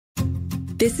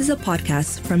This is a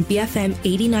podcast from BFM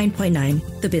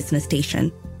 89.9, the business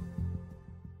station.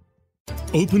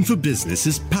 Open for Business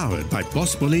is powered by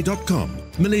bossmole.com,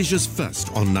 Malaysia's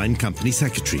first online company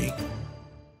secretary.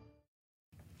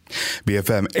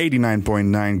 BFM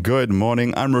 89.9. Good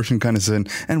morning. I'm Roshan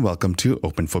Kanasan and welcome to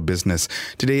Open for Business.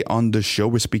 Today on the show,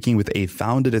 we're speaking with a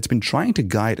founder that's been trying to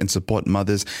guide and support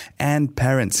mothers and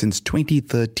parents since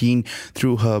 2013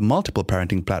 through her multiple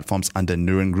parenting platforms under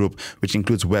Nuren Group, which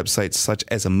includes websites such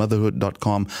as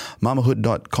motherhood.com,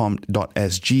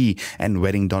 mamahood.com.sg, and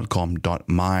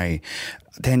wedding.com.my.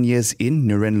 10 years in,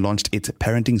 Nuren launched its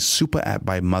parenting SuperApp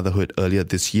by Motherhood earlier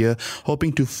this year,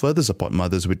 hoping to further support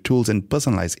mothers with tools and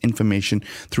personalized information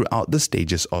throughout the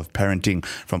stages of parenting,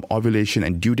 from ovulation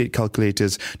and due date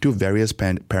calculators to various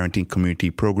parenting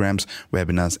community programs,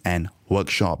 webinars, and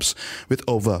workshops. With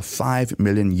over 5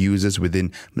 million users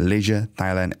within Malaysia,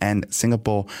 Thailand, and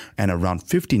Singapore, and around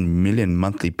 15 million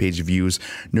monthly page views,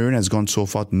 Nuren has gone so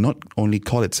far to not only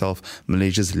call itself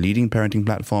Malaysia's leading parenting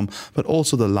platform, but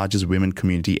also the largest women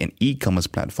community and e-commerce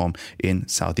platform in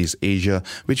Southeast Asia,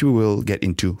 which we will get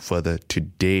into further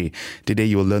today. Today,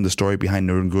 you will learn the story behind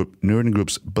Nuren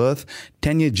Group's birth,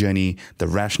 10-year journey, the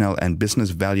rationale and business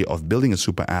value of building a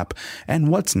super app, and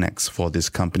what's next for this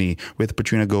company, with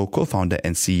Patrina Goh, co-founder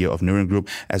and CEO of Nuren Group,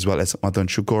 as well as Matan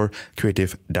Syukur,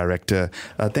 creative director.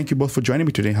 Thank you both for joining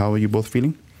me today. How are you both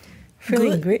feeling?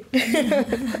 Feeling great.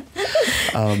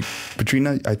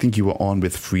 Patrina, I think you were on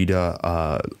with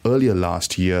Frida earlier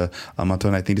last year.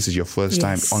 Matan, I think this is your first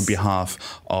time on behalf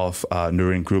of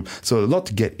Nuren Group. So a lot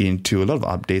to get into, a lot of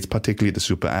updates, particularly the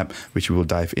super app, which we will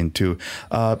dive into.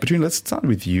 Patrina, let's start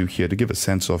with you here to give a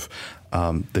sense of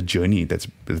the journey that's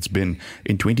been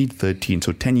in 2013.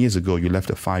 So 10 years ago, you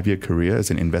left a 5-year career as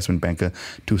an investment banker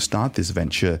to start this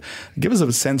venture. Give us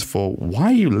a sense for why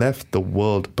you left the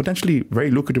world, potentially very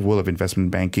lucrative world of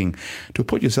investment banking, to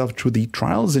put yourself through the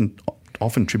trials and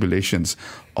often tribulations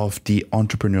of the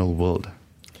entrepreneurial world.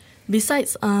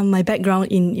 Besides my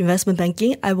background in investment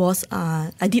banking, I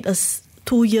did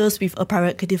 2 years with a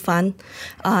private equity fund,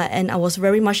 and I was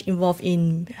very much involved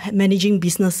in managing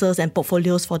businesses and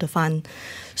portfolios for the fund.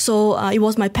 So it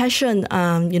was my passion,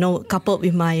 coupled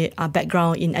with my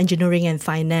background in engineering and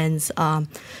finance,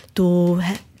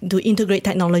 to integrate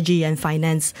technology and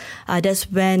finance. That's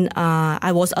when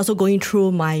I was also going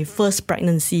through my first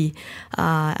pregnancy.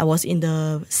 I was in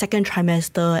the second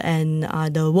trimester, and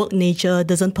the work nature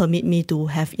doesn't permit me to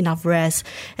have enough rest,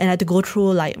 and I had to go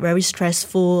through like very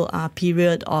stressful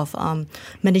period of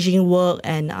managing work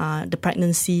and the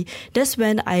pregnancy. That's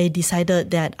when I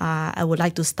decided that I would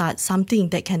like to start something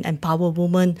that can empower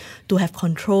women to have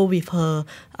control with her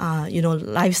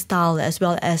lifestyle, as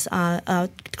well as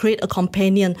create a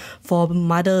companion for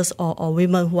mothers or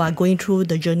women who are going through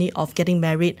the journey of getting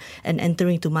married and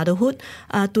entering to motherhood,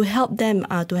 to help them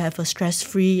to have a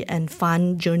stress-free and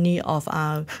fun journey of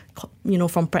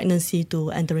from pregnancy to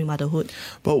entering motherhood.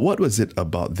 But what was it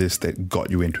about this that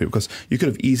got you into it? Because you could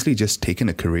have easily just taken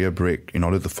a career break in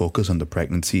order to focus on the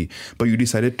pregnancy, but you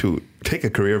decided to take a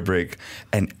career break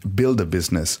and build a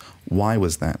business. Why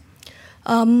was that?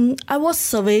 I was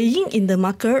surveying in the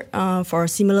market for a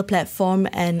similar platform,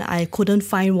 and I couldn't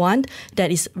find one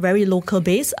that is very local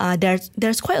based.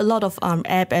 There's quite a lot of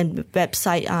app and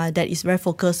website that is very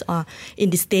focused in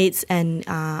the States and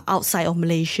outside of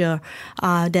Malaysia.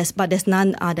 There's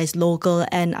none that's local,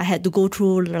 and I had to go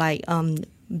through like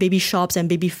baby shops and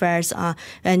baby fairs,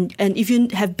 and if you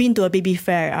have been to a baby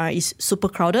fair, it's super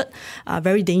crowded,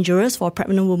 very dangerous for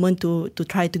pregnant women to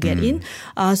try to get in.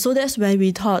 So that's when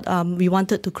we thought we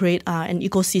wanted to create an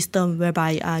ecosystem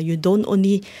whereby you don't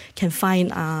only can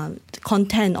find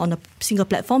content on a single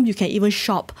platform, you can even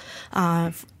shop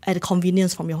at a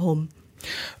convenience from your home.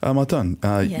 Matan,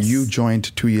 Yes. You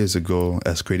joined 2 years ago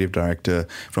as creative director,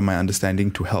 from my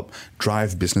understanding, to help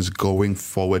drive business going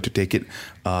forward, to take it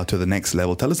to the next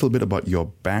level. Tell us a little bit about your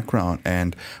background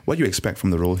and what you expect from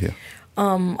the role here.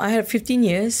 I had 15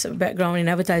 years background in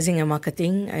advertising and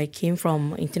marketing. I came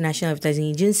from international advertising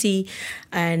agency,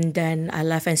 and then I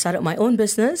left and started my own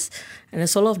business and I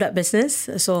sold off that business.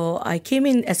 So I came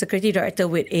in as a creative director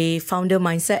with a founder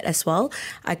mindset as well.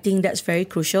 I think that's very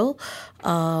crucial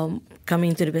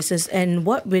coming into the business. And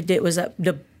what we did was that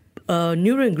the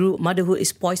Nuren Group, Motherhood,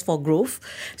 is poised for growth.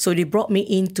 So they brought me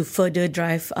in to further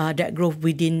drive that growth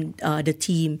within the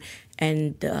team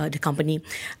and the company.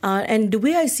 And the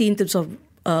way I see in terms of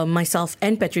myself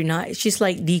and Patrina, she's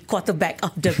like the quarterback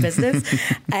of the business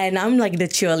and I'm like the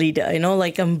cheerleader,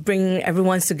 like I'm bringing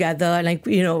everyone together, like,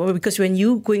 because when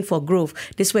you going for growth,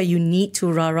 this is where you need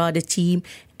to rah-rah the team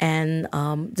and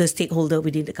the stakeholder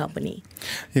within the company.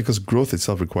 Yeah, because growth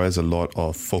itself requires a lot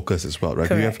of focus as well, right?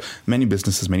 Correct. We have many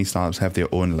businesses, many startups have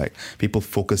their own, like, people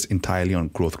focus entirely on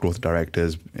growth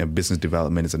directors. Business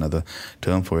development is another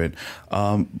term for it.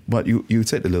 But you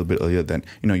said a little bit earlier that,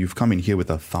 you've come in here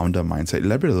with a founder mindset.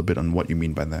 Elaborate a little bit on what you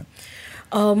mean by that.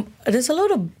 There's a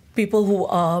lot of people who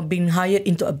are being hired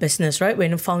into a business, right?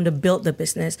 When a founder built the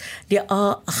business, they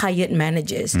are hired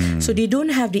managers. So they don't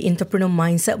have the entrepreneur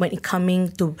mindset when it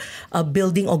coming to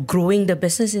building or growing the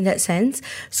business in that sense.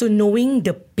 So knowing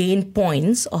the pain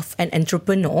points of an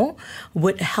entrepreneur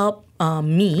would help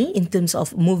me in terms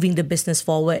of moving the business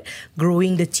forward,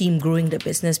 growing the team, growing the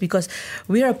business, because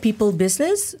we are a people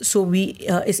business. So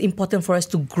it's important for us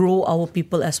to grow our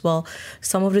people as well.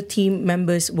 Some of the team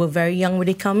members were very young when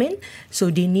they come in, so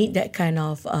they need that kind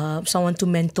of someone to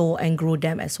mentor and grow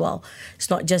them as well. It's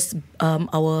not just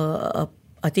our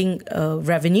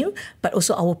revenue, but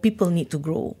also our people need to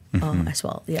grow as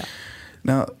well. Yeah.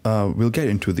 Now, we'll get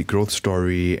into the growth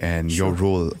story and your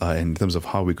role in terms of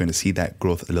how we're going to see that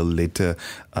growth a little later,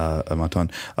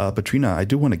 Maton. But Trina, I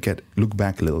do want to look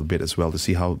back a little bit as well to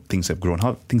see how things have grown,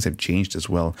 how things have changed as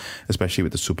well, especially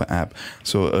with the Super App.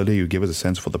 So earlier you gave us a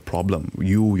sense for the problem.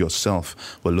 You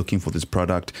yourself were looking for this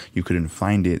product. You couldn't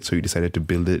find it, so you decided to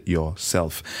build it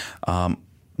yourself.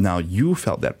 Now, you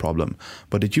felt that problem,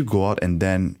 but did you go out and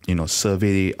then,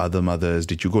 survey other mothers?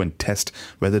 Did you go and test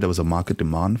whether there was a market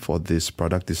demand for this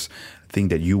product, this thing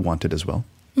that you wanted as well?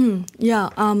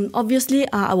 Obviously,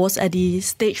 I was at the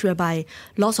stage whereby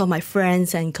lots of my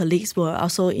friends and colleagues were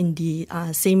also in the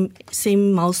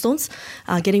same milestones,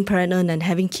 getting pregnant and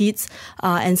having kids,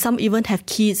 and some even have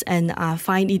kids and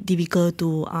find it difficult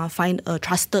to find a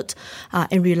trusted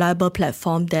and reliable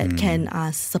platform that can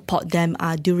support them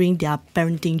during their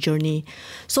parenting journey.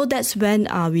 So that's when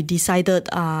we decided,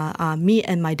 me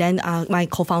and my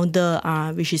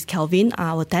co-founder, which is Kelvin,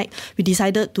 our tech, we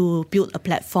decided to build a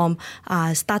platform.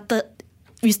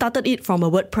 We started it from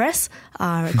a WordPress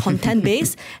content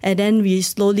base, and then we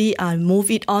slowly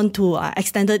moved it on to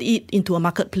extended it into a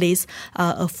marketplace,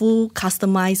 a full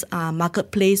customized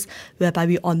marketplace whereby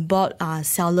we onboard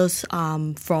sellers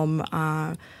from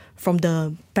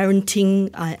the parenting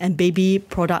and baby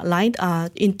product line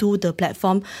into the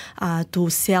platform to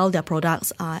sell their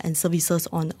products and services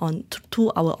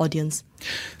to our audience.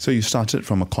 So you started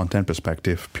from a content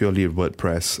perspective, purely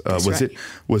WordPress.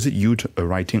 Was it you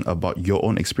writing about your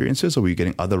own experiences, or were you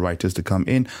getting other writers to come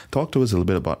in? Talk to us a little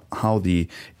bit about how the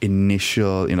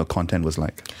initial content was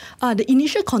like. The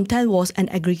initial content was an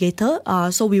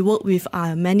aggregator. So we worked with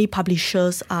many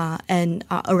publishers and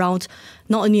around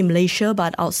not only Malaysia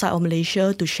but outside of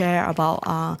Malaysia to share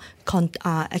about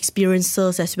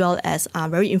experiences as well as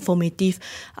very informative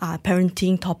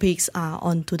parenting topics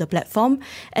onto the platform.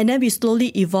 And then we slowly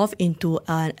evolved into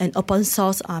an open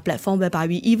source platform whereby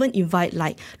we even invite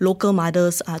like local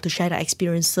mothers to share their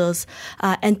experiences.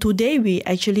 And today we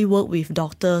actually work with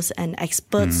doctors and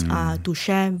experts to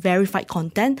share verified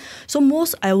content. So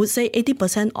I would say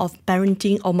 80% of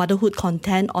parenting or motherhood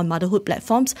content on motherhood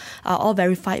platforms are all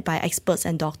verified by experts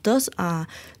and doctors,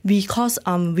 because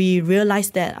we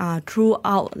realized that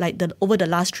throughout over the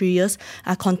last 3 years,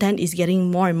 content is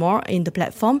getting more and more in the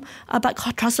platform. But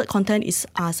trusted content is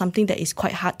something that is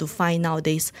quite hard to find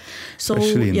nowadays. So,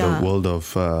 especially in the world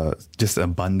of just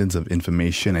abundance of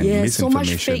information and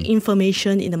misinformation. So much fake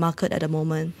information in the market at the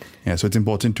moment. Yeah, so it's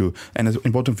important and it's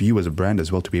important for you as a brand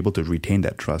as well to be able to retain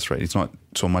that trust, right? It's not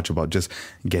so much about just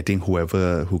getting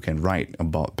whoever who can write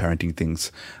about parenting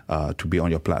things to be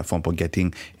on your platform, but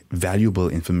getting valuable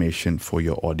information for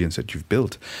your audience that you've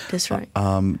built. That's right.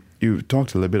 You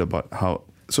talked a little bit about how,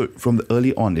 so from the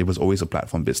early on, it was always a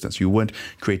platform business. You weren't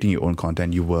creating your own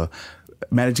content. You were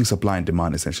managing supply and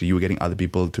demand, essentially. You were getting other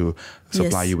people to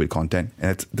supply you with content.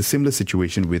 And it's the similar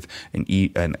situation with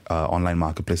an online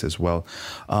marketplace as well.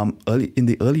 In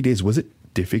the early days, was it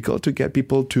difficult to get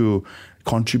people to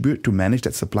contribute to manage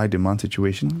that supply-demand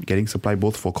situation, getting supply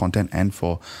both for content and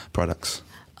for products?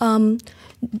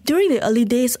 During the early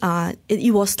days,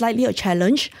 it was slightly a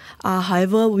challenge.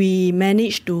 However, we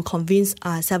managed to convince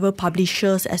several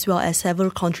publishers as well as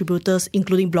several contributors,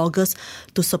 including bloggers,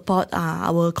 to support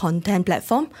our content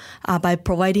platform by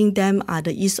providing them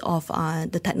the ease of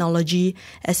the technology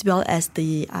as well as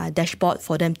the dashboard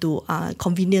for them to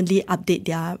conveniently update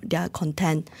their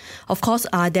content. Of course,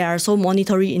 there are some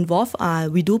monetary involved.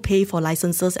 We do pay for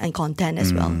licenses and content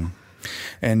as well.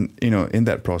 And, in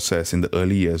that process, in the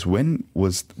early years, when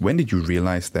did you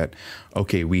realize that,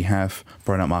 okay, we have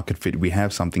product market fit, we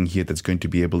have something here that's going to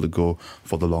be able to go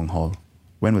for the long haul?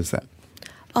 When was that?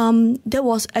 That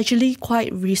was actually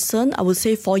quite recent, I would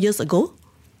say 4 years ago.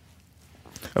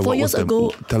 4 years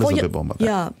ago. Tell us a bit more about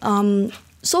that. Yeah.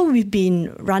 So we've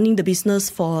been running the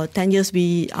business for 10 years.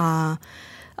 We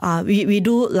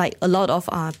do like a lot of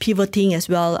pivoting as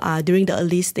well during the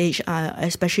early stage,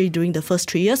 especially during the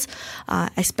first 3 years,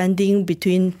 expanding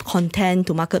between content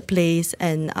to marketplace,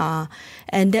 and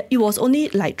that it was only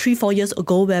like 3-4 years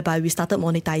ago whereby we started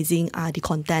monetizing the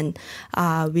content.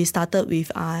 We started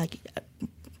with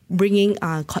bringing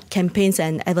campaigns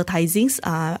and advertisings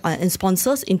and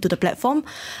sponsors into the platform.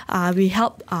 We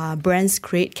help brands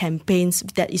create campaigns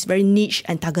that is very niche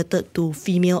and targeted to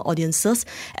female audiences,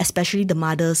 especially the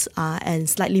mothers and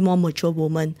slightly more mature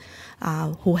women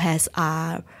who has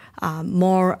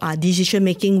more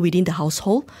decision-making within the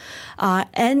household.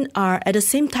 And at the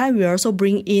same time, we also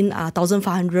bring in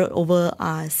 1,500 over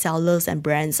sellers and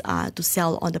brands to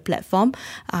sell on the platform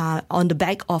on the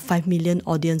back of 5 million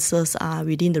audiences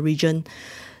within the region.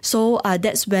 So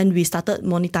that's when we started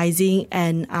monetizing,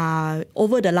 and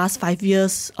over the last 5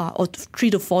 years or 3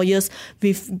 to 4 years,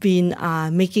 we've been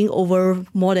making over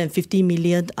more than 50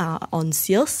 million on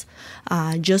sales,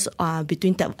 just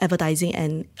between advertising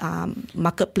and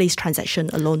marketplace transaction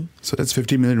alone. So that's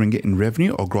 50 million ringgit in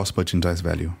revenue or gross merchandise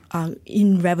value?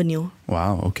 In revenue.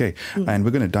 Wow, okay. And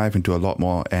we're going to dive into a lot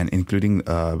more, and including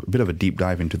a bit of a deep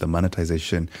dive into the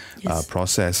monetization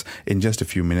process in just a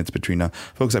few minutes, Petrina.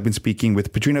 Folks, I've been speaking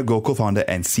with Petrina Go, co-founder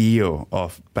and CEO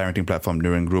of parenting platform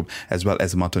Nuren Group, as well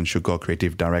as Matan Shukor,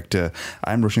 creative director.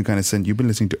 I'm Roshan Kanesan. You've been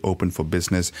listening to Open for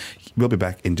Business. We'll be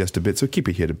back in just a bit, so keep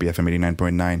it here to BFM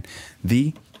 89.9,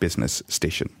 the business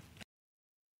station.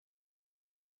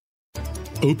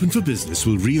 Open for Business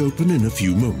will reopen in a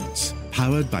few moments.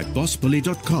 Powered by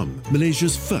BossBully.com,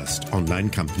 Malaysia's first online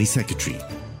company secretary.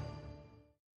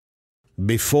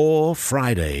 Before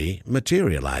Friday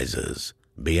materializes.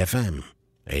 BFM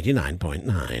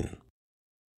 89.9.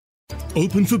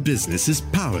 Open for Business is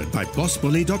powered by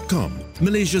BossBully.com,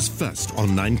 Malaysia's first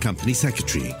online company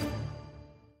secretary.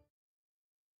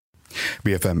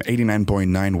 BFM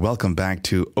 89.9, welcome back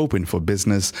to Open for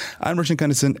Business. I'm Roshan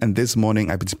Kanesan, and this morning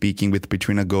I've been speaking with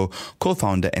Petrina Go,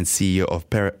 co-founder and CEO of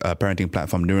parenting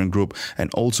platform Nuren Group,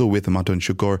 and also with Matan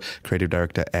Shukor, creative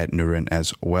director at Nuren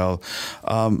as well.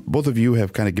 Both of you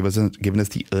have kind of given us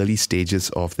the early stages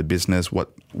of the business,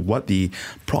 what the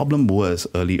problem was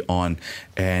early on,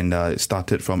 and it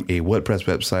started from a WordPress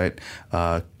website,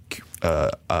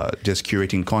 just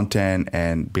curating content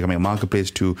and becoming a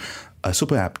marketplace, to a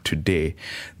SuperApp today.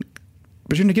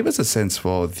 But you know, give us a sense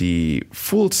for the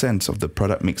full sense of the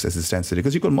product mix as it stands today,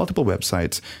 because you've got multiple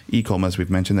websites, e-commerce,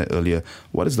 we've mentioned that earlier.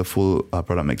 What is the full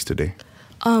product mix today?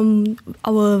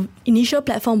 Our initial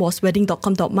platform was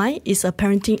wedding.com.my. It's a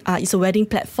it's a wedding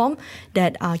platform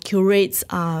that curates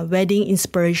wedding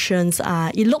inspirations.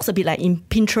 It looks a bit like in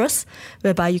Pinterest,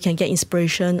 whereby you can get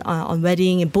inspiration on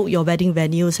wedding and book your wedding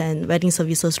venues and wedding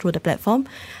services through the platform.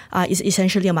 It's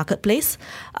essentially a marketplace.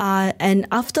 And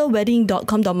after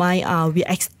wedding.com.my, we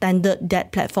extended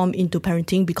that platform into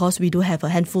parenting, because we do have a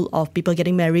handful of people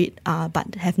getting married,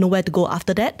 but have nowhere to go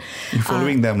after that. You're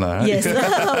following them, right? Yes,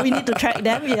 we need to track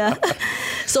them. Yeah.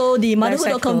 So the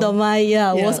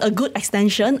motherhood.com.my was a good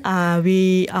extension.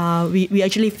 We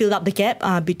actually filled up the gap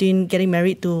between getting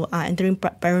married to entering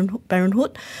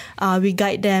parenthood. We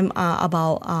guide them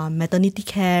about maternity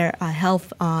care,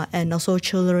 health, and also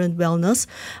children wellness.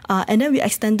 And then we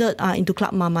extended into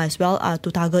Club Mama as well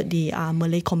to target the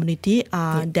Malay community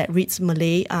that reads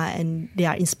Malay and they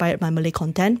are inspired by Malay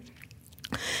content.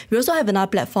 We also have another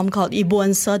platform called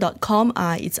ibuancer.com.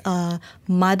 It's a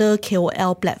mother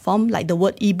KOL platform, like the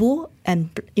word ibu and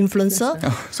influencer.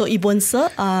 So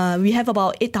Ibuancer, we have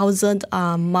about 8,000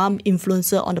 mom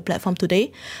influencer on the platform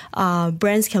today.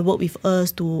 Brands can work with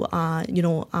us to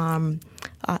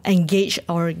engage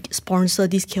or sponsor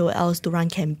these KOLs to run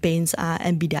campaigns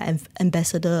and be their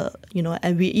ambassador,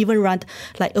 and we even run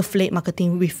like affiliate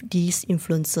marketing with these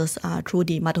influencers through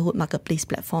the Motherhood Marketplace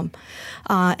platform.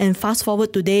 And fast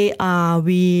forward today,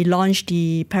 we launched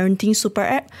the Parenting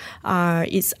SuperApp.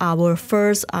 It's our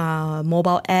first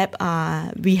mobile app.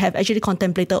 We have actually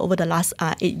contemplated over the last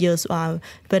 8 years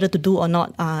whether to do or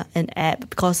not an app,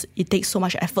 because it takes so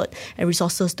much effort and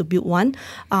resources to build one.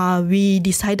 We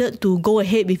decided to go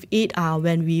ahead with it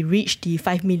when we reached the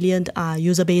 5 million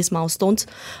user base milestones.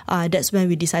 That's when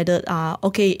we decided,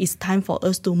 okay, it's time for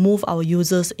us to move our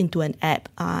users into an app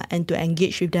and to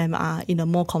engage with them in a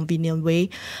more convenient way.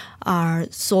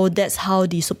 So that's how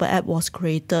the Super App was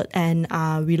created, and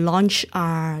we launched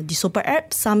the Super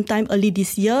App sometime early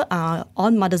this year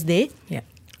on Mother's Day. Yeah.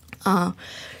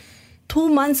 2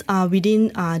 months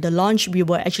within the launch, we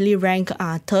were actually ranked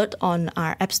third on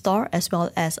our App Store as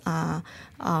well as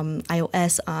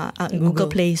iOS Google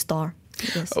Play Store.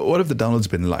 Yes. What have the downloads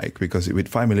been like? Because with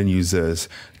 5 million users,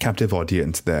 captive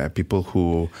audience there, people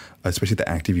who, especially the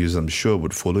active users, I'm sure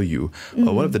would follow you.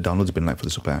 What have the downloads been like for the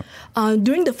Super App?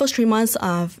 During the first 3 months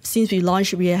since we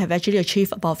launched, we have actually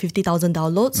achieved about 50,000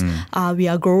 downloads. We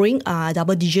are growing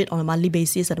double digit on a monthly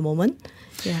basis at the moment.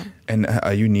 Yeah. And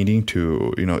are you needing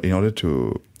to, in order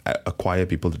to acquire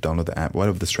people to download the app, what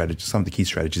have the strategies, some of the key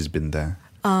strategies been there?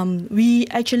 We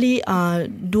actually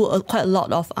do quite a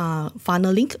lot of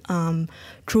funneling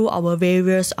through our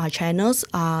various channels.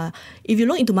 If you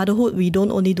look into motherhood, we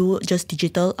don't only do just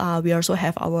digital. We also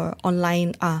have our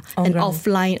online and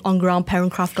offline on-ground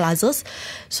parent craft classes.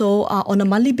 So on a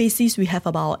monthly basis, we have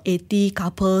about 80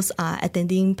 couples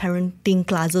attending parenting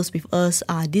classes with us.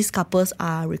 These couples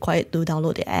are required to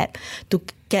download the app to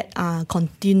get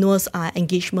continuous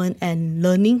engagement and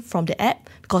learning from the app,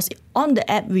 because on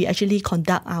the app we actually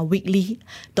conduct weekly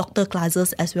doctor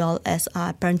classes as well as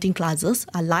parenting classes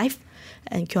live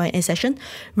and Q&A session.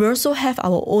 We also have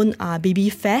our own baby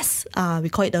fest. We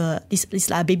call it it's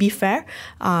like a baby fair,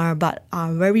 but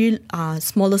very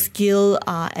smaller scale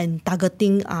and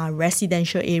targeting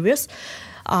residential areas.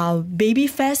 Baby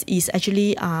Fest is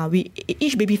actually,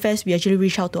 each Baby Fest we actually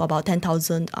reach out to about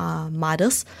 10,000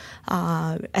 mothers,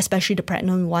 especially the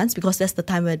pregnant ones, because that's the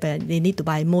time where they need to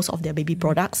buy most of their baby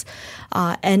products.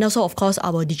 And also, of course,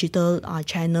 our digital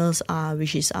channels,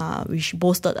 which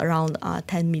boasted around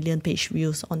 10 million page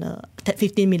views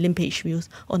 15 million page views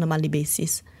on a monthly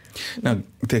basis. Now,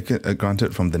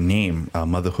 granted from the name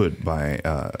Motherhood by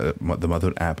the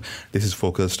Motherhood app, this is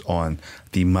focused on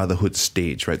the motherhood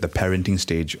stage, right? The parenting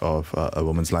stage of a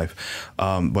woman's life.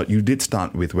 But you did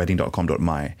start with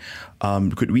wedding.com.my.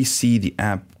 Could we see the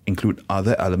app include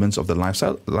other elements of the life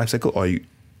cycle, or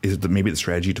is it maybe the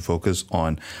strategy to focus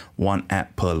on one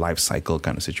app per life cycle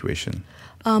kind of situation?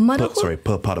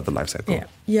 Per part of the life cycle.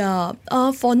 Yeah.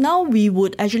 For now, we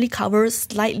would actually cover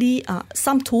slightly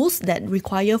some tools that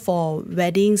require for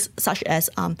weddings, such as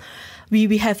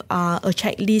we have a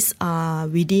checklist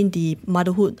within the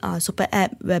Motherhood Super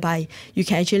App, whereby you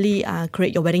can actually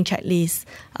create your wedding checklist.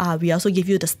 We also give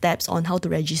you the steps on how to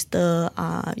register,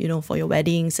 for your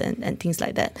weddings and things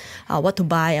like that. What to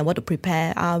buy and what to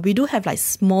prepare. We do have like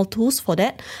small tools for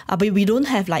that, but we don't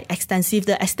have like extensive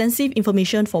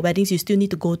information for weddings. You still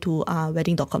need to go to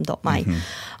wedding.com.my.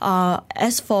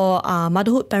 As for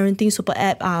Motherhood Parenting Super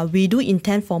App, we do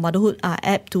intend for Motherhood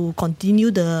app to continue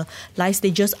the life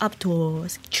stages up to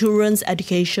children's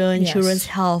education, children's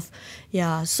health.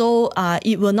 Yeah, so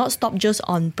it will not stop just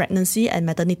on pregnancy and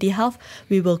maternity health.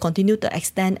 We will continue to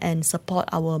extend and support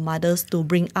our mothers to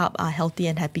bring up healthy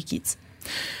and happy kids.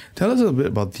 Tell us a little bit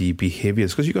about the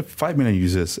behaviors, because you got 5 million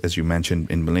users, as you mentioned,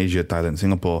 in Malaysia, Thailand,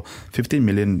 Singapore, 15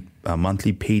 million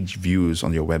monthly page views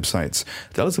on your websites.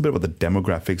 Tell us a bit about the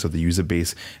demographics of the user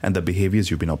base and the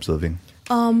behaviors you've been observing.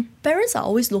 Parents are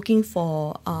always looking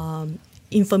for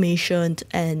information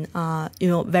and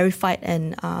verified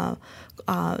and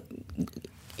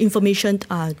information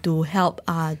to help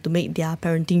to make their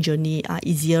parenting journey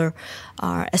easier,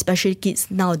 especially kids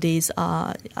nowadays,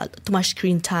 too much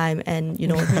screen time and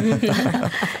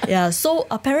so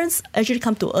parents actually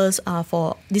come to us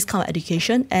for this kind of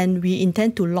education, and we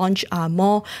intend to launch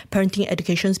more parenting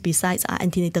educations besides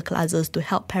antenatal classes to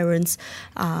help parents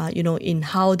in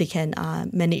how they can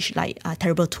manage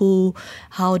terrible two,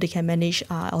 how they can manage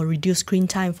or reduce screen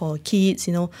time for kids,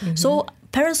 so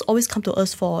parents always come to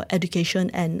us for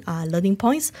education and learning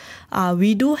points.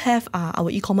 We do have our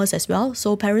e-commerce as well,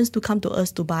 so parents do come to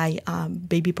us to buy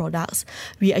baby products.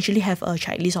 We actually have a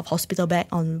checklist of hospital bag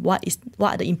on what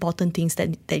are the important things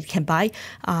that they can buy,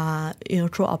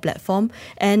 through our platform.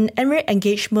 And every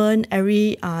engagement,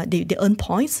 they earn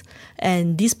points,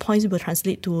 and these points will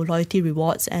translate to loyalty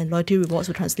rewards, and loyalty rewards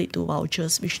will translate to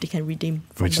vouchers, which they can redeem.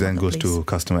 Which then goes to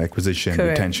customer acquisition,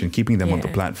 retention, keeping them on the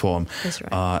platform. That's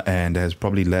right. And has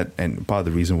probably led, and part of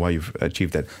the reason why you've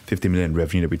achieved that 50 million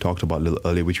revenue that we talked about a little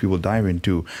earlier, which we will dive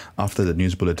into after the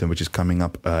news bulletin, which is coming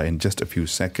up in just a few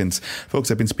seconds.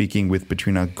 Folks, I've been speaking with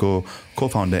Petrina Goh,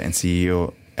 co-founder and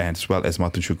CEO, as well as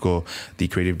Martin Shuko, the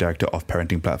creative director of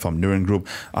parenting platform Nuren Group.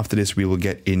 After this, we will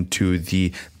get into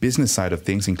the business side of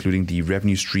things, including the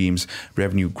revenue streams,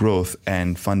 revenue growth,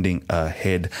 and funding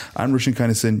ahead. I'm Roshan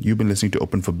Kainasan. You've been listening to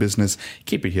Open for Business.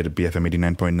 Keep it here to BFM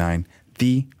 89.9,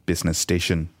 the business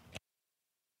station.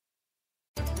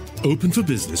 Open for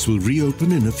Business will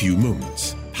reopen in a few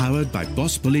moments. Powered by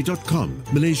BossBully.com,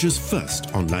 Malaysia's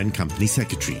first online company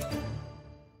secretary.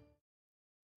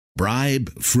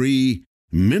 Bribe-free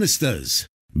ministers.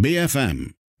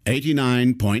 BFM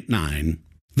 89.9,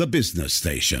 the business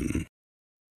station.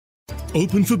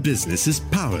 Open for Business is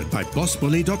powered by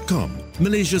bossbole.com,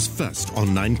 Malaysia's first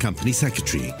online company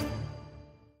secretary.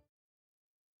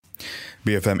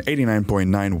 BFM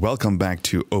 89.9, welcome back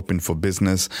to Open for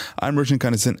Business. I'm Roshan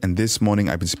Kanasan, and this morning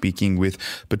I've been speaking with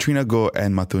Patrina Goh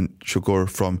and Matun Syukur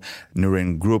from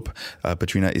Nuren Group.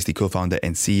 Patrina is the co-founder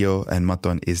and CEO, and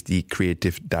Matun is the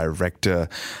creative director.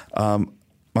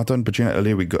 Matun, Patrina,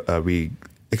 earlier we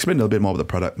explain a little bit more about the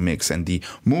product mix and the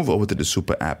move over to the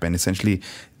SuperApp. And essentially,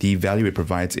 the value it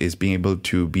provides is being able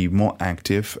to be more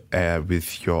active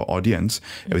with your audience,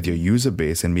 with your user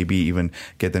base, and maybe even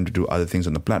get them to do other things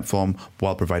on the platform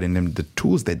while providing them the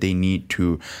tools that they need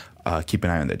to keep an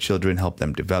eye on their children, help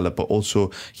them develop, but also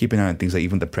keep an eye on things like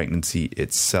even the pregnancy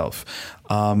itself.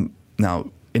 Now,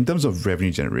 in terms of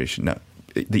revenue generation,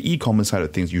 the e-commerce side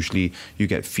of things, usually you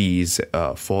get fees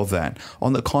for that.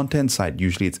 On the content side,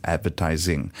 usually it's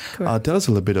advertising. Tell us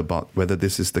a little bit about whether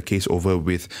this is the case over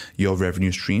with your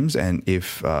revenue streams and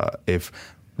if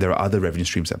there are other revenue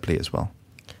streams at play as well.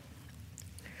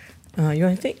 You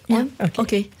want to take one?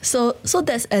 Okay. So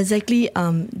that's exactly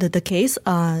the case.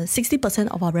 60%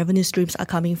 of our revenue streams are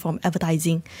coming from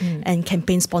advertising and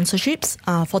campaign sponsorships.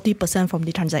 40% from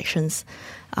the transactions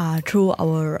through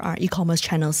our e-commerce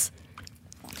channels.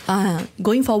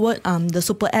 Going forward, the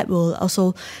SuperApp will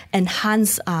also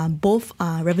enhance both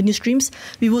revenue streams.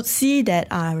 We would see that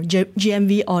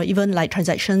GMV or even like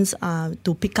transactions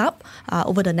to pick up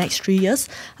over the next 3 years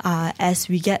as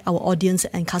we get our audience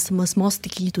and customers more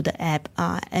sticky to the app.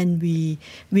 And we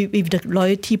with the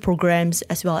loyalty programs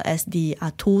as well as the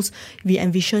tools, we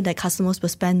envision that customers will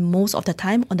spend most of the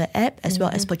time on the app as well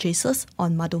as purchases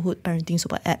on Motherhood Parenting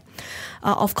SuperApp.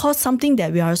 Of course, something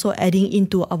that we are also adding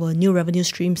into our new revenue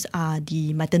streams are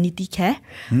the maternity care.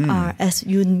 As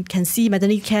you can see,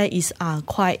 maternity care is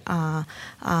quite,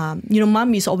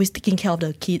 mom is always taking care of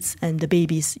the kids and the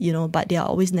babies, but they are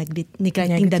always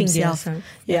neglecting themselves.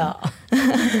 Yeah.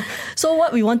 So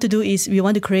what we want to do is we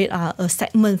want to create a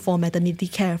segment for maternity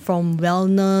care from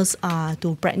wellness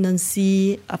to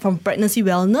pregnancy, from pregnancy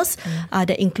wellness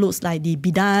that includes like the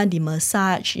bidan, the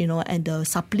massage, and the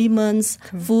supplements,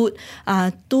 food,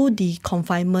 to the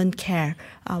confinement care,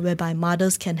 whereby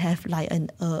mothers can have like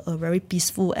a very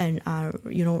peaceful and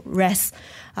rest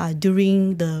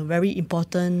during the very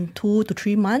important 2 to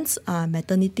 3 months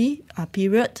maternity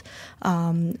period.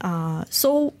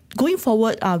 So going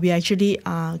forward, we are actually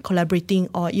collaborating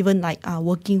or even like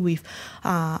working with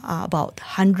about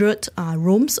 100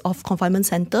 rooms of confinement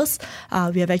centers.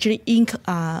 We have actually inked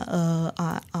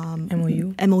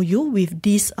MOU with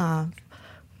these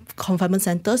confinement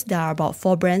centers. There are about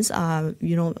 4 brands,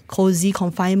 Cozy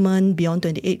Confinement, Beyond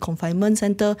 28 Confinement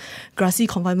Center, Grassy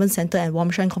Confinement Center, and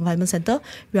Warmshrine Confinement Center.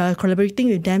 We are collaborating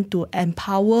with them to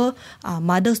empower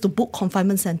mothers to book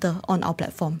confinement center on our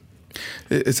platform.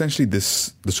 Essentially, the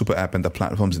SuperApp and the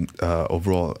platforms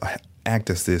overall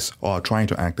act as this, or trying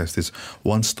to act as this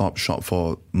one-stop shop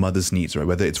for mothers' needs, right?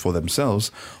 Whether it's for themselves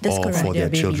or for their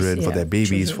children, for their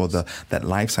babies, for that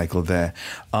life cycle there.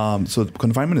 So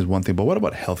confinement is one thing, but what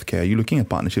about healthcare? Are you looking at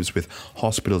partnerships with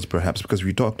hospitals perhaps? Because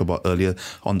we talked about earlier,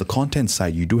 on the content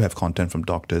side, you do have content from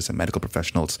doctors and medical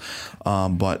professionals,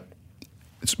 but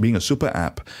it's being a super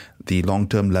app, the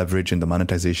long-term leverage and the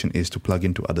monetization is to plug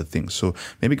into other things. So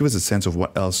maybe give us a sense of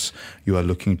what else you are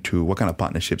looking to, what kind of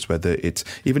partnerships, whether it's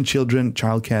even children,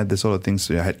 childcare, this sort of things.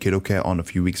 So I had kiddo care on a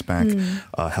few weeks back,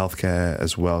 healthcare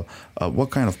as well. What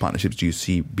kind of partnerships do you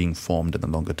see being formed in the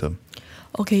longer term?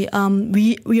 Okay,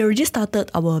 we already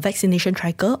started our vaccination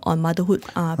tracker on Motherhood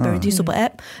Parenting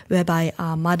SuperApp, whereby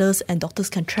mothers and doctors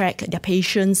can track their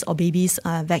patients or babies'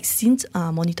 vaccines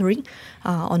monitoring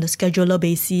on a scheduler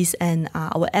basis, and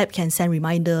our app can send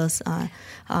reminders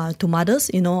to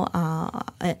mothers, when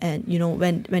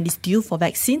it's due for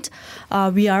vaccines.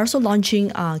 We are also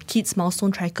launching kids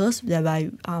milestone trackers,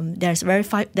 whereby there's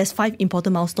 5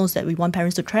 important milestones that we want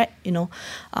parents to track.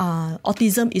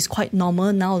 Autism is quite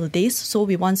normal nowadays, so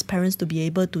we want parents to be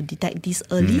able to detect this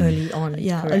early on.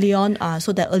 Yeah, correct. Early on,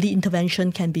 so that early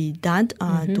intervention can be done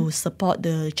to support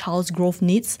the child's growth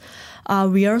needs.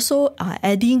 We are also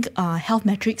adding health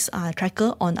metrics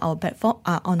tracker on our platform,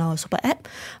 on our super app,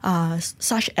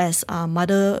 such as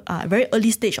mother, very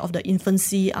early stage of the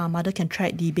infancy, mother can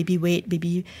track the baby weight,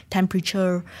 baby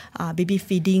temperature, baby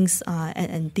feedings,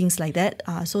 and things like that,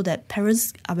 so that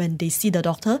parents, when they see the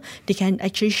doctor, they can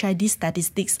actually share these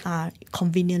statistics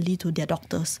conveniently to their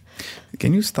doctors.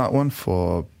 Can you start one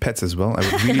for pets as well? I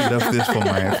would really love this for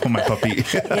my puppy.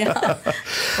 Yeah,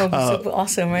 super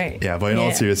awesome, right? Yeah, but in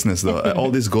all seriousness though,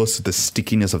 all this goes to the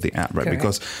stickiness of the app, right? Correct.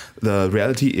 Because the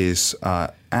reality is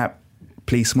app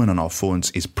placement on our phones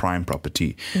is prime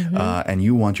property. And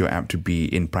you want your app to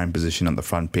be in prime position on the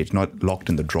front page, not locked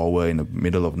in the drawer in the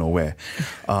middle of nowhere.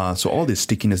 So all this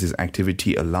stickiness, this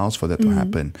activity allows for that to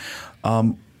happen.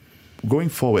 Going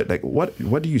forward, like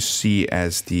what do you see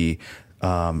as the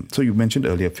so you mentioned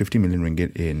earlier 50 million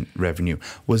ringgit in revenue.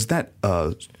 Was that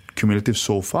cumulative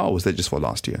so far, or was that just for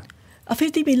last year?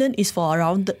 50 million is for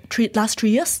around the last 3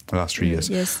 years. Last 3 years.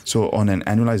 Yes. So on an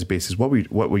annualized basis, what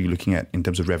were you looking at in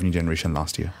terms of revenue generation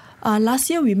last year? Last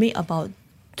year we made about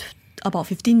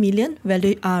 15 million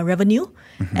revenue,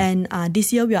 and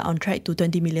this year we are on track to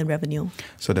 20 million revenue.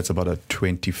 So that's about a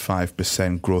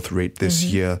 25% growth rate this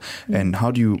year. And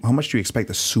how much do you expect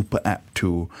the Super App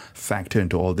to factor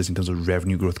into all this in terms of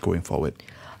revenue growth going forward?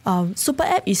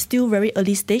 SuperApp is still very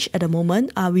early stage at the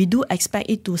moment. We do expect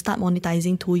it to start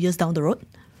monetizing 2 years down the road.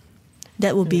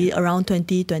 That will be around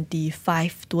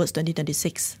 2025 towards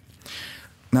 2026.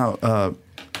 Now,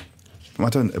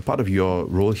 Matan, a part of your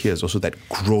role here is also that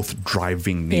growth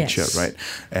driving nature, right?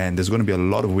 And there's going to be a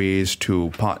lot of ways to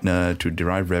partner, to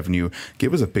derive revenue.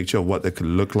 Give us a picture of what that could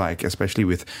look like, especially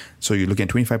with, so you're looking at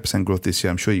 25% growth this year.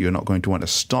 I'm sure you're not going to want to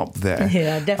stop there.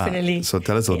 Yeah, definitely. So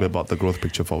tell us a little bit about the growth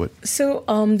picture forward. So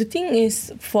the thing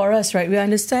is, for us, right, we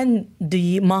understand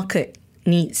the market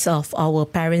needs of our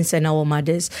parents and our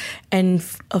mothers. And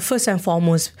first and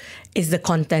foremost is the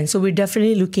content. So we're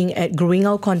definitely looking at growing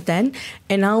our content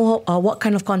and now what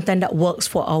kind of content that works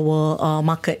for our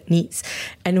market needs.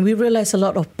 And we realize a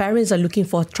lot of parents are looking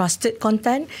for trusted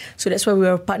content. So that's why we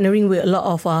are partnering with a lot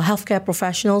of healthcare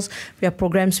professionals. We have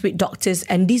programs with doctors,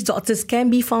 and these doctors can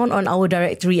be found on our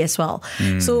directory as well.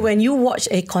 So when you watch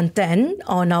a content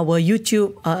on our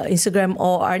YouTube, Instagram,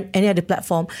 or any other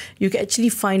platform, you can actually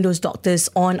find those doctors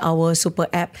on our Super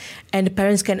App, and the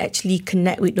parents can actually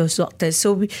connect with those doctors.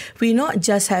 So we're not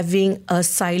just having a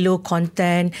silo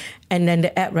content and then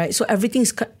the app, right? So everything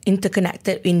is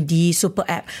interconnected in the Super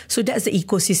App. So that's the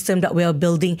ecosystem that we are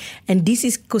building. And this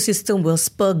ecosystem will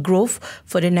spur growth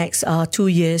for the next 2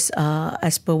 years,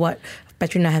 as per what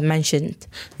Petrina have mentioned.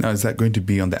 Now, is that going to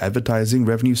be on the advertising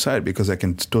revenue side? Because I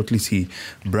can totally see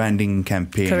branding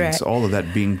campaigns, Correct. all of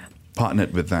that being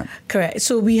partnered with that. Correct.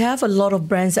 So we have a lot of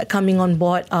brands that coming on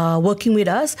board, working with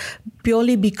us,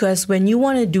 purely because when you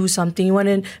want to do something, you want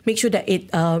to make sure that it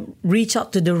reach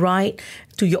out to the right,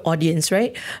 to your audience,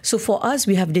 right? So for us,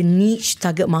 we have the niche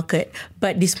target market,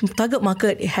 but this target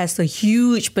market has a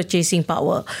huge purchasing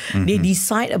power. They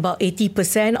decide about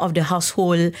 80% of the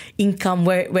household income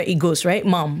where it goes, right?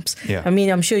 Moms. Yeah. I mean,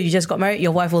 I'm sure you just got married,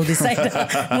 your wife will decide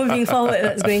moving forward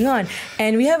what's going on.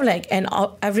 And we have like an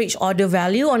average order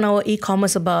value on our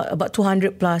e-commerce about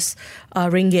 200 plus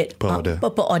ringgit per order.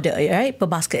 Per order, right? Per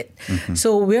basket.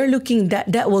 So we're looking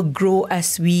that will grow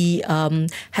as we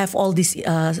have all this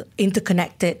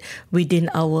interconnected within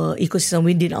our ecosystem,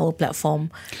 within our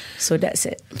platform. So that's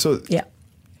it. So yeah.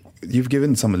 You've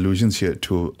given some allusions here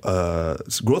to a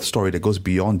growth story that goes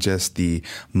beyond just the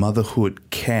motherhood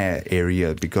care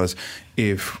area, because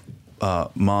if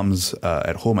moms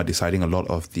at home are deciding a lot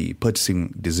of the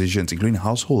purchasing decisions, including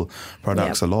household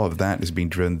products, a lot of that is being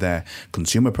driven there.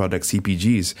 Consumer products,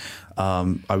 CPGs.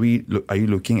 Are you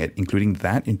looking at including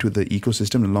that into the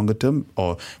ecosystem in the longer term,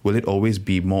 or will it always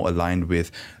be more aligned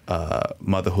with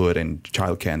motherhood and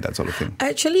childcare and that sort of thing?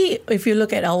 Actually, if you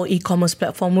look at our e-commerce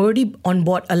platform, we already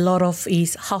onboard a lot of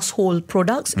household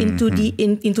products into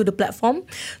the platform.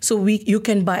 So you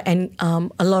can buy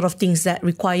a lot of things that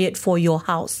required for your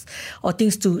house, or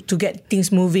things to get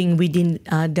things moving within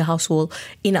the household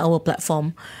in our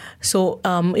platform. So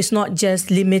it's not just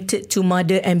limited to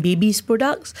mother and babies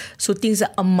products. So things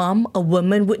that a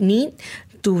woman would need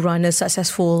to run a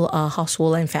successful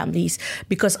household and families,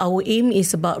 because our aim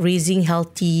is about raising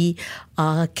healthy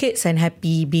kids and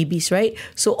happy babies, right?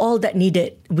 So all that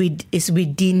needed is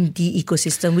within the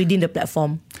ecosystem, within the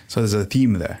platform. So there's a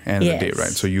theme there, end of the day, Yes. right?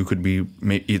 So you could be,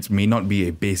 it may not be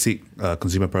a basic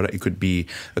consumer product. It could be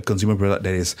a consumer product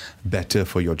that is better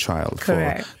for your child,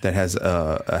 Correct. that has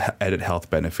a added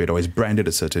health benefit, or is branded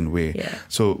a certain way. Yeah.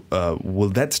 So will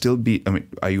that still be? I mean,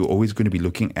 are you always going to be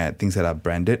looking at things that are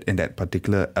branded in that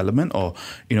particular element, or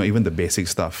even the basic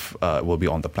stuff will be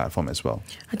on the platform as well?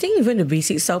 I think even the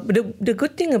basic stuff. The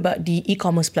good thing about the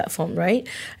e-commerce platform, right,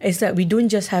 is that we don't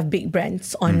just have big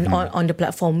brands on the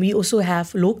platform. We also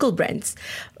have local brands,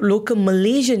 local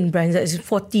Malaysian brands that is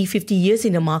 40, 50 years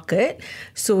in the market.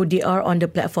 So they are on the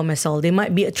platform as well. They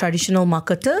might be a traditional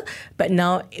marketer, but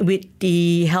now with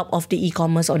the help of the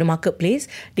e-commerce or the marketplace,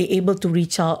 they're able to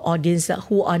reach out audience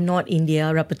who are not in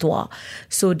their repertoire.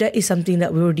 So that is something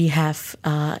that we already have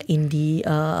in the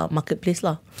marketplace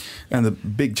lah. And the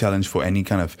big challenge for any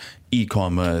kind of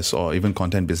e-commerce or even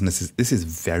content businesses, this is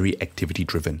very activity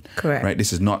driven. Correct. Right?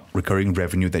 This is not recurring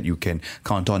revenue that you can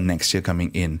count on next year coming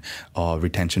in, or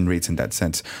retention rates in that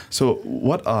sense. So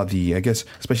what are the, I guess,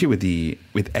 especially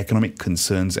with economic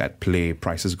concerns at play,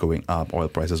 prices going up, oil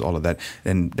prices, all of that,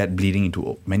 and that bleeding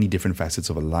into many different facets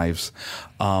of our lives,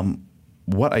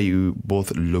 what are you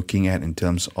both looking at in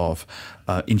terms of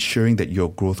ensuring that your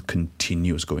growth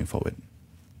continues going forward?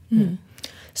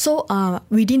 So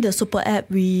within the Super App,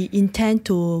 we intend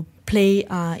to play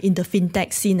in the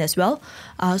fintech scene as well.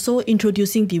 So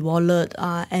introducing the wallet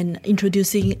and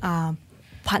introducing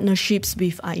partnerships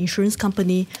with insurance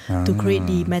company to create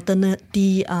the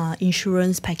maternity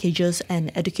insurance packages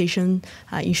and education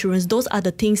insurance. Those are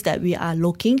the things that we are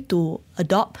looking to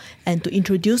adopt and to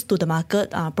introduce to the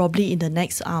market probably in the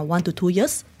next 1 to 2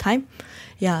 years time.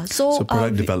 Yeah, so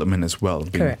product development as well.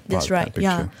 Correct, that's right.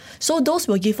 Yeah, so those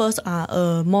will give us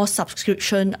a more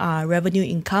subscription revenue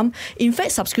income. In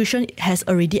fact, subscription has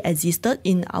already existed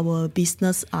in our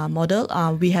business model.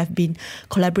 We have been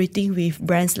collaborating with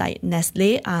brands like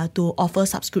Nestle to offer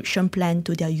subscription plan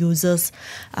to their users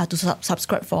to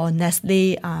subscribe for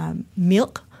Nestle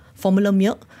milk, formula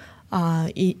milk.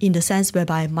 In the sense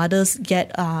whereby mothers get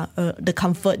the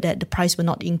comfort that the price will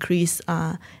not increase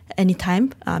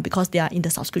anytime because they are in the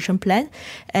subscription plan,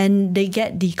 and they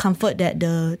get the comfort that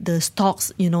the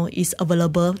stocks is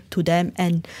available to them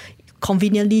and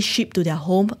conveniently shipped to their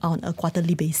home on a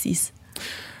quarterly basis.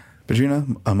 Petrina,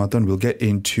 Matan, we'll get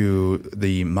into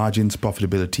the margins,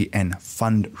 profitability, and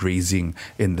fundraising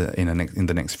in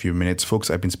the next few minutes. Folks,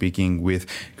 I've been speaking with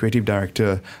Creative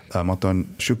Director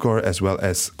Matan Shukor, as well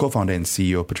as Co-founder and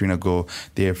CEO Petrina Goh.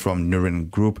 They're from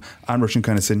Nuren Group. I'm Roshan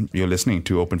Kanasin. You're listening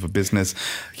to Open for Business.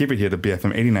 Keep it here to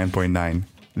BFM 89.9,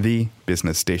 the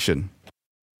business station.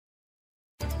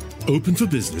 Open for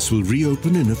Business will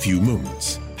reopen in a few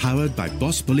moments. Powered by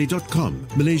BossBully.com,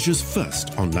 Malaysia's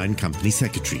first online company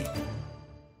secretary.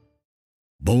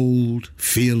 Bold,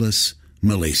 fearless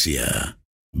Malaysia.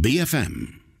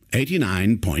 BFM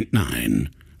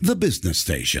 89.9, the business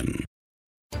station.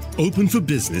 Open for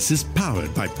Business is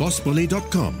powered by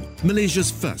BossBully.com, Malaysia's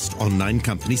first online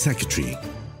company secretary.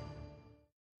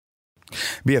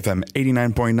 BFM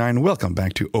 89.9, welcome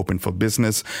back to Open for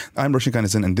Business. I'm Roshan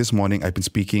Kanasan, and this morning I've been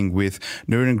speaking with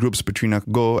Nuren Group's Petrina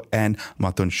Goh and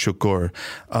Matan Shukor.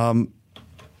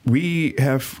 We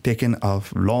have taken a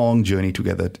long journey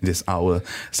together this hour,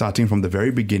 starting from the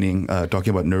very beginning, talking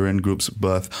about Nuren Group's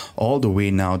birth, all the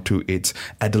way now to its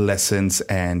adolescence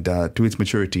and to its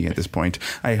maturity at this point.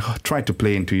 I tried to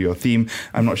play into your theme.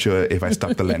 I'm not sure if I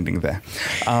stuck the landing there.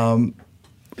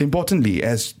 Importantly,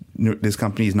 as this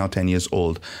company is now 10 years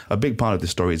old, a big part of the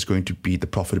story is going to be the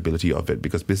profitability of it,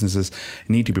 because businesses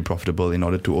need to be profitable in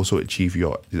order to also achieve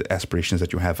the aspirations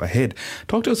that you have ahead.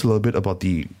 Talk to us a little bit about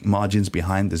the margins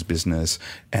behind this business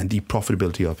and the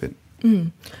profitability of it.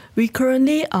 We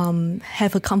currently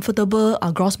have a comfortable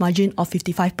gross margin of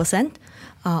 55%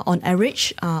 on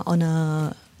average on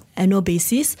an annual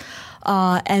basis,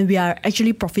 and we are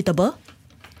actually profitable.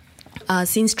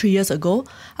 Since 3 years ago,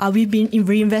 we've been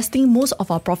reinvesting most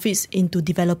of our profits into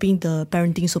developing the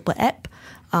Parenting Super App.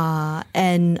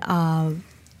 And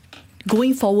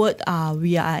going forward,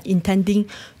 we are intending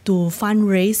to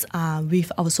fundraise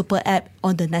with our Super App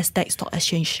on the NASDAQ stock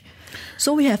exchange.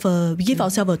 So we give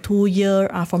ourselves a 2-year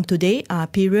from today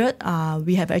period.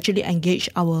 We have actually engaged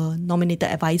our nominated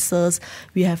advisors.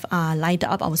 We have lined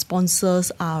up our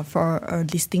sponsors for a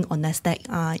listing on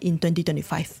NASDAQ in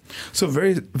 2025. So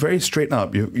very, very straight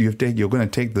up, you're going to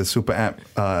take the Super App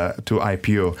to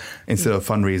IPO instead of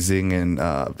fundraising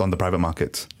on the private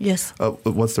markets. Yes.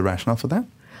 What's the rationale for that?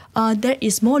 There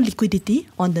is more liquidity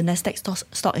on the NASDAQ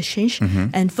stock exchange.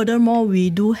 And furthermore, we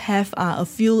do have a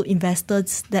few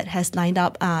investors that has lined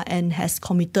up and has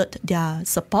committed their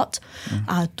support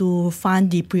to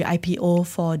fund the pre-IPO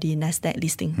for the NASDAQ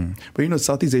listing. But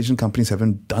Southeast Asian companies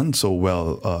haven't done so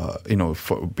well,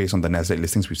 based on the NASDAQ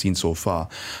listings we've seen so far.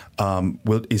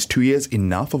 Is 2 years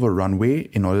enough of a runway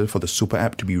in order for the Super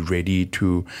App to be ready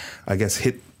to, I guess,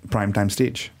 hit prime time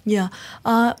stage? Yeah.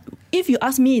 If you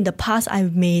ask me in the past, I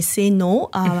may say no.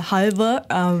 However,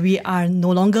 we are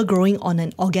no longer growing on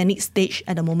an organic stage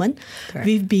at the moment. Correct.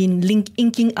 We've been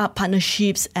inking up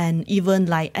partnerships and even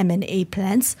like M&A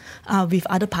plans with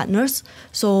other partners.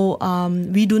 So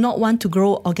we do not want to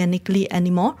grow organically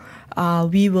anymore.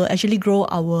 We will actually grow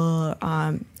our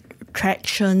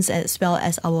tractions as well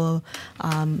as our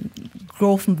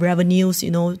growth revenues,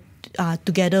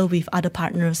 together with other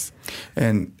partners.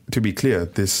 And to be clear,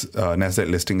 this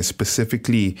NASDAQ listing is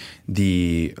specifically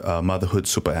the Motherhood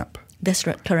Super App. That's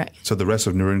right, correct. So the rest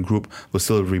of Nuren Group will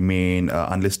still remain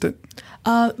unlisted?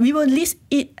 We will list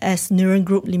it as Nuren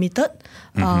Group Limited,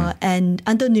 and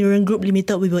under Nuren Group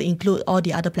Limited, we will include all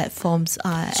the other platforms.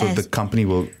 So the company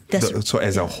will,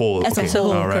 as a whole. As a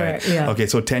whole, all right. correct, yeah. Okay,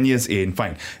 so 10 years in,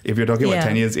 fine. If you're talking about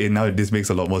 10 years in, now this makes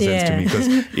a lot more sense to me because,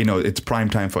 it's prime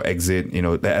time for exit.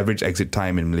 The average exit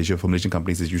time in Malaysia for Malaysian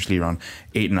companies is usually around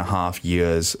 8.5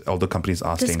 years, although companies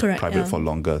are staying private for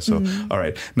longer. So, all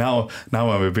right. Now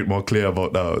I'm a bit more clear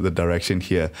about the direction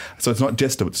here. So it's not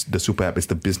just the super app, it's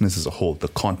the business as a whole, the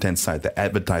content side, the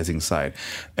advertising side.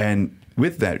 And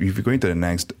with that, if you're going to the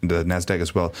NASDAQ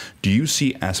as well, do you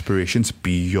see aspirations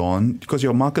beyond, because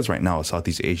your markets right now are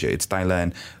Southeast Asia, it's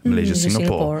Thailand, Malaysia,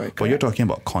 Singapore, but you're talking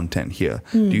about content here.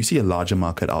 Do you see a larger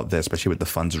market out there, especially with the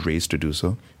funds raised to do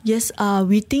so? Yes,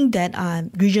 we think that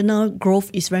regional growth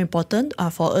is very important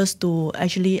for us to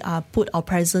actually put our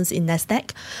presence in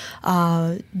NASDAQ.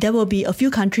 There will be a few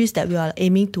countries that we are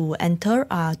aiming to enter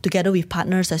together with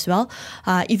partners as well.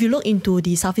 If you look into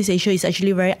the Southeast Asia, it's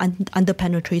actually very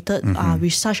under-penetrated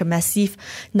with such a massive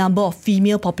number of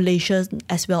female population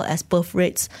as well as birth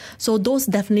rates. So those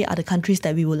definitely are the countries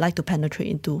that we would like to penetrate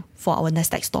into for our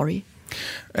NASDAQ story.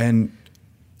 And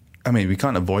we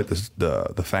can't avoid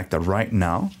the fact that right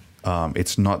now,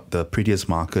 it's not the prettiest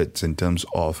markets in terms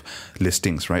of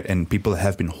listings, right? And people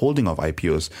have been holding off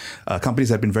IPOs. Companies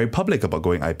have been very public about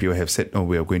going IPO, have said, no,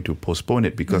 we are going to postpone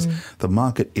it because the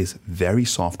market is very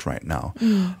soft right now.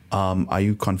 Are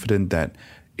you confident that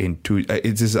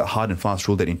it is a hard and fast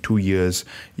rule that in 2 years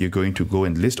you're going to go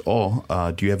and list, or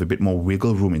do you have a bit more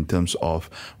wiggle room in terms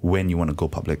of when you want to go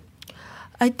public?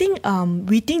 I think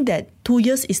we think that 2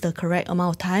 years is the correct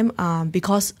amount of time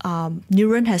because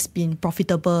Nuren has been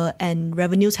profitable and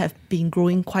revenues have been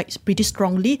growing pretty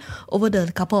strongly over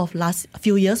the couple of last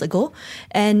few years ago.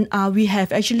 And we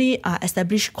have actually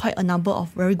established quite a number of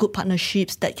very good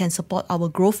partnerships that can support our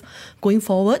growth going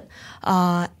forward.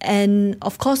 And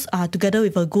of course, together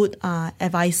with a good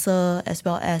advisor as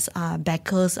well as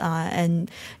backers. And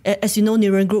as you know,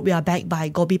 Nuren Group, we are backed by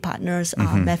Gobi Partners,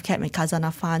 Mevcap and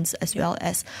Khazanah Funds, as well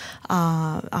as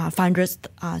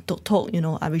Tok Tok,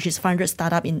 which is 500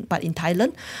 startup in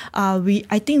Thailand.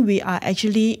 I think we are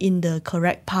actually in the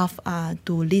correct path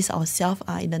to list ourselves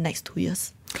in the next 2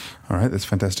 years. All right, that's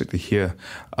fantastic to hear.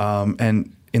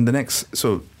 And in the next,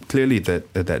 so clearly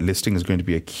that listing is going to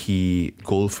be a key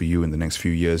goal for you in the next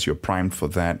few years. You're primed for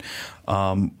that.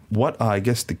 What are, I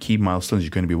guess, the key milestones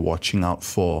you're going to be watching out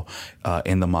for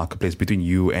in the marketplace between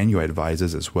you and your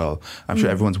advisors as well? I'm sure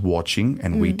everyone's watching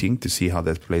and waiting to see how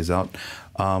that plays out.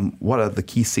 What are the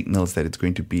key signals that it's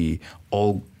going to be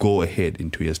all go ahead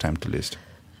in 2 years' time to list?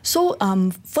 So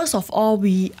first of all,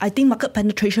 I think market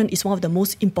penetration is one of the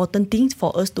most important things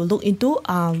for us to look into.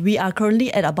 We are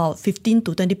currently at about 15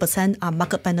 to 20%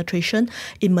 market penetration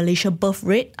in Malaysia birth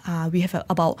rate. We have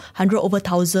about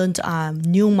 100,000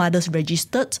 new mothers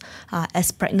registered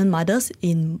as pregnant mothers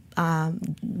in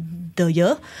the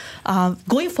year.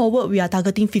 Going forward, we are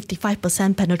targeting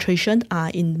 55% penetration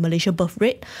in Malaysia birth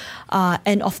rate.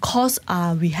 And of course,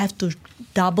 we have to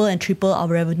double and triple our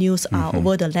revenues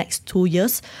over the next 2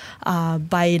 years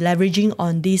by leveraging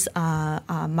on these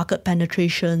market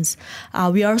penetrations.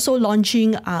 We are also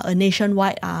launching a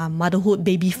nationwide Motherhood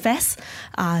Baby Fest,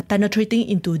 penetrating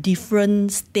into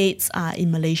different states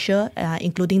in Malaysia,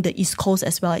 including the East Coast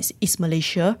as well as East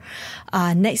Malaysia.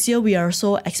 Next year, we are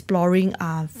also exploring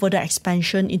further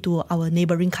expansion into our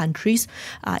neighboring countries,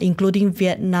 including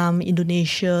Vietnam,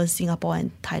 Indonesia, Singapore,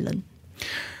 and Thailand.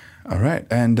 All right.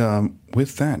 And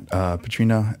with that,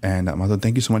 Petrina and Mathon,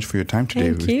 thank you so much for your time today.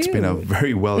 Thank you. It's been a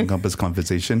very well-encompassed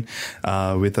conversation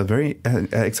with a very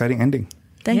exciting ending.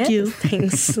 Thank you.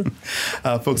 Thanks.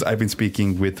 Folks, I've been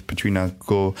speaking with Petrina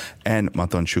Goh and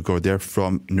Mathon Syukur. They're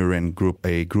from Nuren Group,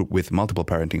 a group with multiple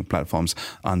parenting platforms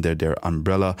under their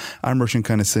umbrella. I'm Roshan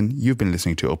Karnasan. You've been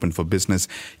listening to Open for Business.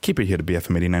 Keep it here to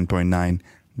BFM 89.9,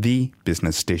 the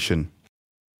business station.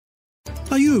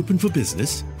 Are you open for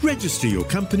business? Register your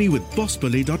company with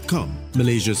bosspoli.com,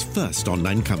 Malaysia's first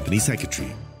online company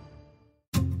secretary.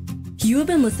 You have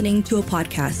been listening to a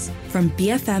podcast from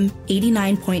BFM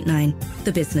 89.9,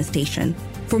 the business station.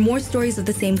 For more stories of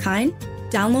the same kind,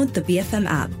 download the BFM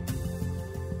app.